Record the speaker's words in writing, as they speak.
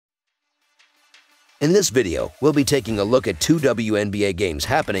In this video, we'll be taking a look at two WNBA games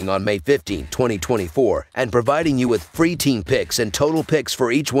happening on May 15, 2024, and providing you with free team picks and total picks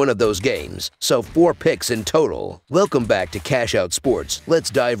for each one of those games. So 4 picks in total. Welcome back to Cash Out Sports.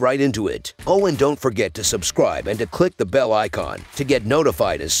 Let's dive right into it. Oh, and don't forget to subscribe and to click the bell icon to get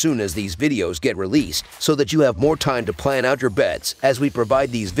notified as soon as these videos get released so that you have more time to plan out your bets as we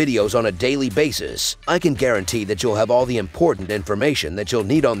provide these videos on a daily basis. I can guarantee that you'll have all the important information that you'll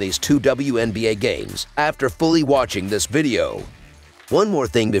need on these two WNBA games after fully watching this video. One more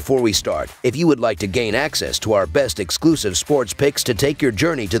thing before we start, if you would like to gain access to our best exclusive sports picks to take your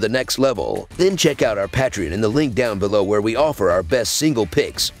journey to the next level, then check out our Patreon in the link down below where we offer our best single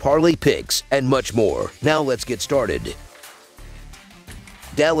picks, parlay picks, and much more. Now let's get started.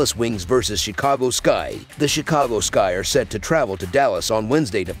 Dallas Wings vs. Chicago Sky. The Chicago Sky are set to travel to Dallas on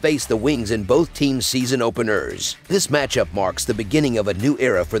Wednesday to face the Wings in both teams' season openers. This matchup marks the beginning of a new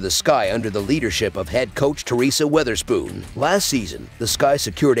era for the Sky under the leadership of head coach Teresa Weatherspoon. Last season, the Sky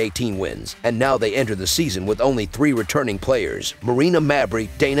secured 18 wins, and now they enter the season with only 3 returning players: Marina Mabrey,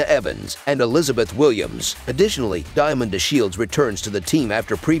 Dana Evans, and Elizabeth Williams. Additionally, Diamond DeShields returns to the team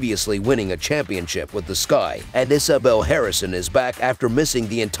after previously winning a championship with the Sky, and Isabel Harrison is back after missing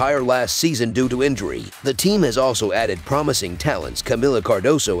the entire last season due to injury. The team has also added promising talents Camila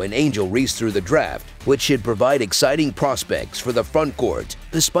Cardoso and Angel Reese through the draft, which should provide exciting prospects for the front court.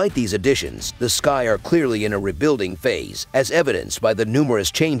 Despite these additions, the Sky are clearly in a rebuilding phase, as evidenced by the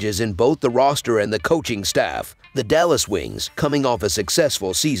numerous changes in both the roster and the coaching staff. The Dallas Wings, coming off a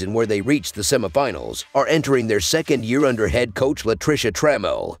successful season where they reached the semifinals, are entering their second year under head coach Latricia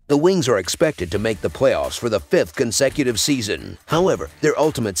Trammell. The Wings are expected to make the playoffs for the 5th consecutive season. However, their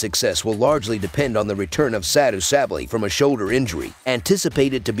ultimate success will largely depend on the return of Sadhu Sabli from a shoulder injury,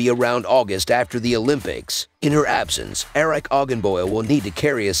 anticipated to be around August after the Olympics. In her absence, Eric Ogunboyle will need to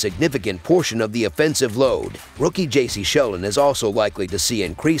carry a significant portion of the offensive load. Rookie J.C. Sheldon is also likely to see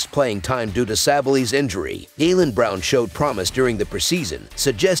increased playing time due to Sabli's injury. Jaylen Brown showed promise during the preseason,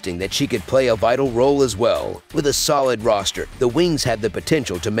 suggesting that she could play a vital role as well. With a solid roster, the Wings have the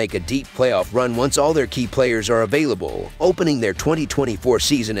potential to make a deep playoff run once all their key players are available. Opening their 2024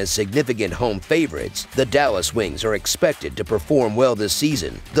 season as significant home favorites, the Dallas Wings are expected to perform well this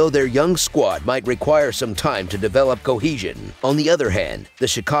season, though their young squad might require some time to develop cohesion. On the other hand, the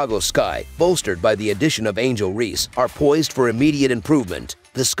Chicago Sky, bolstered by the addition of Angel Reese, are poised for immediate improvement.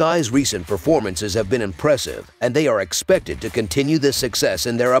 The Sky's recent performances have been impressive, and they are expected to continue this success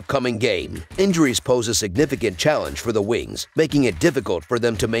in their upcoming game. Injuries pose a significant challenge for the Wings, making it difficult for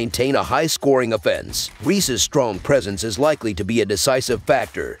them to maintain a high-scoring offense. Reese's strong presence is likely to be a decisive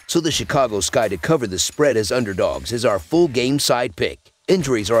factor, so the Chicago Sky to cover the spread as underdogs is our full game side pick.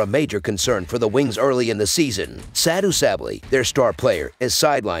 Injuries are a major concern for the Wings early in the season. Sadhu Sabli, their star player, is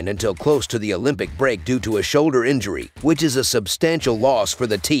sidelined until close to the Olympic break due to a shoulder injury, which is a substantial loss for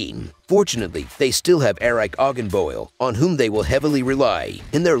the team. Fortunately, they still have Eric Ogunboyle, on whom they will heavily rely.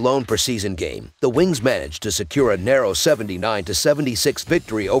 In their lone preseason game, the Wings managed to secure a narrow 79-76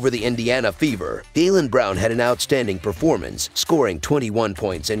 victory over the Indiana Fever. Jaylen Brown had an outstanding performance, scoring 21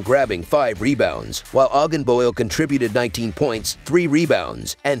 points and grabbing 5 rebounds, while Ogunboyle contributed 19 points, 3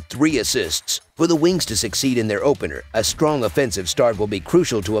 rebounds, and 3 assists. For the Wings to succeed in their opener, a strong offensive start will be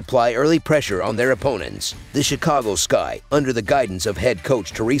crucial to apply early pressure on their opponents. The Chicago Sky, under the guidance of head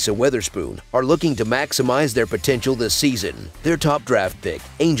coach Teresa Weatherspoon, are looking to maximize their potential this season. Their top draft pick,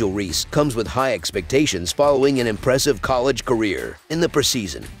 Angel Reese, comes with high expectations following an impressive college career. In the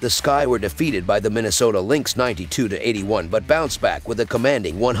preseason, the Sky were defeated by the Minnesota Lynx 92-81 but bounced back with a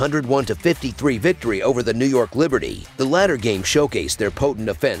commanding 101-53 victory over the New York Liberty. The latter game showcased their potent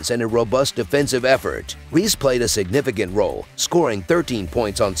offense and a robust defensive effort. Reese played a significant role, scoring 13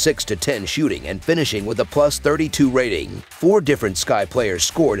 points on 6-10 shooting and finishing with a +32 rating. 4 different Sky players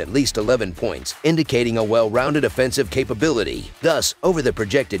scored at least 11 points, indicating a well-rounded offensive capability. Thus, over the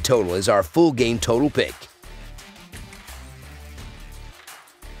projected total is our full game total pick.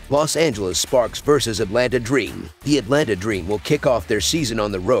 Los Angeles Sparks vs. Atlanta Dream. The Atlanta Dream will kick off their season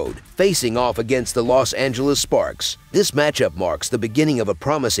on the road, facing off against the Los Angeles Sparks. This matchup marks the beginning of a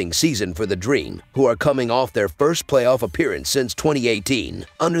promising season for the Dream, who are coming off their first playoff appearance since 2018.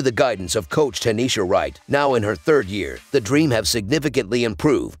 Under the guidance of coach Tanisha Wright, now in her 3rd year, the Dream have significantly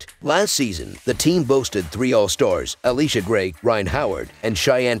improved. Last season, the team boasted 3 All-Stars, Alicia Gray, Ryan Howard, and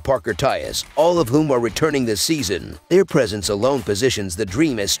Cheyenne Parker-Tyus, all of whom are returning this season. Their presence alone positions the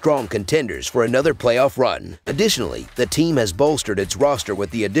Dream as strong contenders for another playoff run. Additionally, the team has bolstered its roster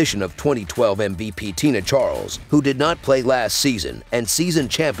with the addition of 2012 MVP Tina Charles, who did not play last season, and season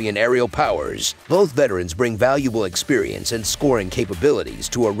champion Ariel Powers. Both veterans bring valuable experience and scoring capabilities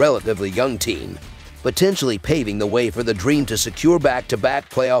to a relatively young team. potentially paving the way for the Dream to secure back-to-back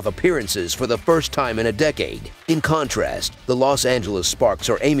playoff appearances for the first time in a decade. In contrast, the Los Angeles Sparks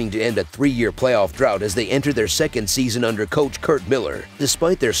are aiming to end a 3-year playoff drought as they enter their second season under coach Curt Miller.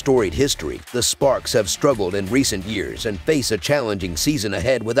 Despite their storied history, the Sparks have struggled in recent years and face a challenging season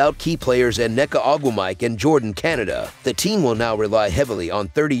ahead without key players Nneka Ogwumike and Jordan Canada. The team will now rely heavily on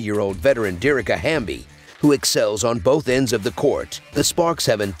 30-year-old veteran Derica Hamby, who excels on both ends of the court. The Sparks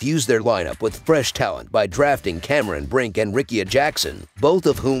have infused their lineup with fresh talent by drafting Cameron Brink and Rickea Jackson, both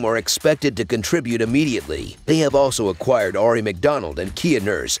of whom are expected to contribute immediately. They have also acquired Ari McDonald and Kia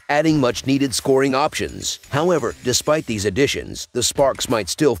Nurse, adding much-needed scoring options. However, despite these additions, the Sparks might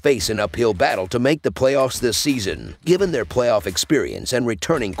still face an uphill battle to make the playoffs this season. Given their playoff experience and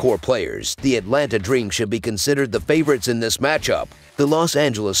returning core players, the Atlanta Dream should be considered the favorites in this matchup. The Los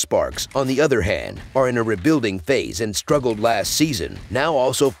Angeles Sparks, on the other hand, are in a rebuilding phase and struggled last season, now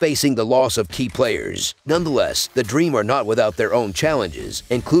also facing the loss of key players. Nonetheless, the Dream are not without their own challenges,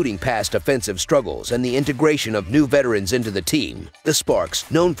 including past offensive struggles and the integration of new veterans into the team. The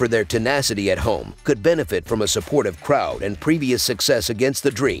Sparks, known for their tenacity at home, could benefit from a supportive crowd and previous success against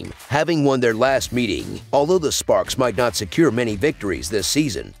the Dream, having won their last meeting. Although the Sparks might not secure many victories this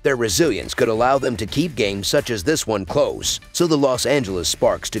season, their resilience could allow them to keep games such as this one close. So the Los Angeles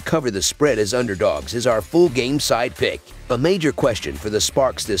Sparks to cover the spread as underdogs is our full game side pick. A major question for the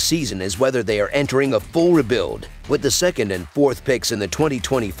Sparks this season is whether they are entering a full rebuild. With the 2nd and 4th picks in the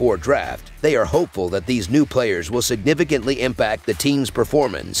 2024 draft, they are hopeful that these new players will significantly impact the team's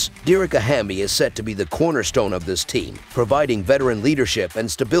performance. Derica Hamby is set to be the cornerstone of this team, providing veteran leadership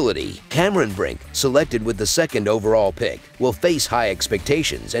and stability. Cameron Brink, selected with the 2nd overall pick, will face high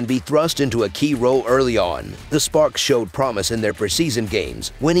expectations and be thrust into a key role early on. The Sparks showed promise in their preseason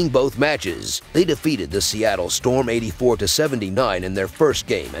games, winning both matches. They defeated the Seattle Storm 84-79 in their first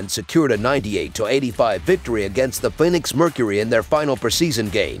game and secured a 98-85 victory against the Phoenix Mercury in their final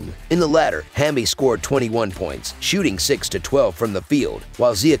preseason game. In the latter, Hamby scored 21 points, shooting 6-12 from the field,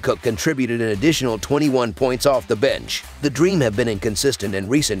 while Zia Cook contributed an additional 21 points off the bench. The Dream have been inconsistent in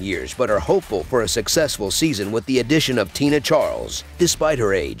recent years but are hopeful for a successful season with the addition of Tina Charles. Despite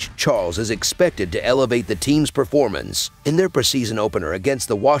her age, Charles is expected to elevate the team's performance. In their preseason opener against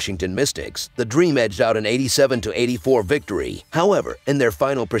the Washington Mystics, the Dream edged out an 87-84 victory. However, in their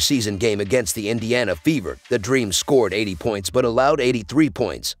final preseason game against the Indiana Fever, the Dream scored 80 points but allowed 83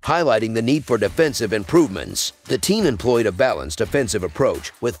 points, highlighting the need for defensive improvements. The team employed a balanced offensive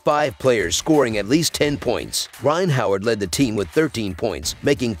approach, with 5 players scoring at least 10 points. Ryan Howard led the team with 13 points,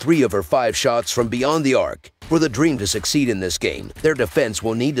 making 3 of her 5 shots from beyond the arc. For the Dream to succeed in this game, their defense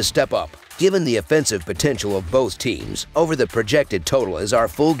will need to step up. Given the offensive potential of both teams, over the projected total is our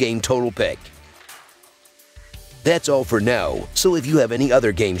full game total pick. That's all for now, so if you have any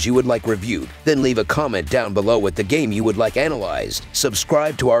other games you would like reviewed, then leave a comment down below with the game you would like analyzed.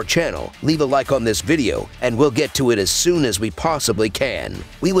 Subscribe to our channel, leave a like on this video, and we'll get to it as soon as we possibly can.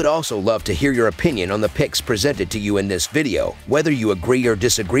 We would also love to hear your opinion on the picks presented to you in this video, whether you agree or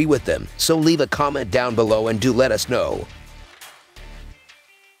disagree with them, so leave a comment down below and do let us know.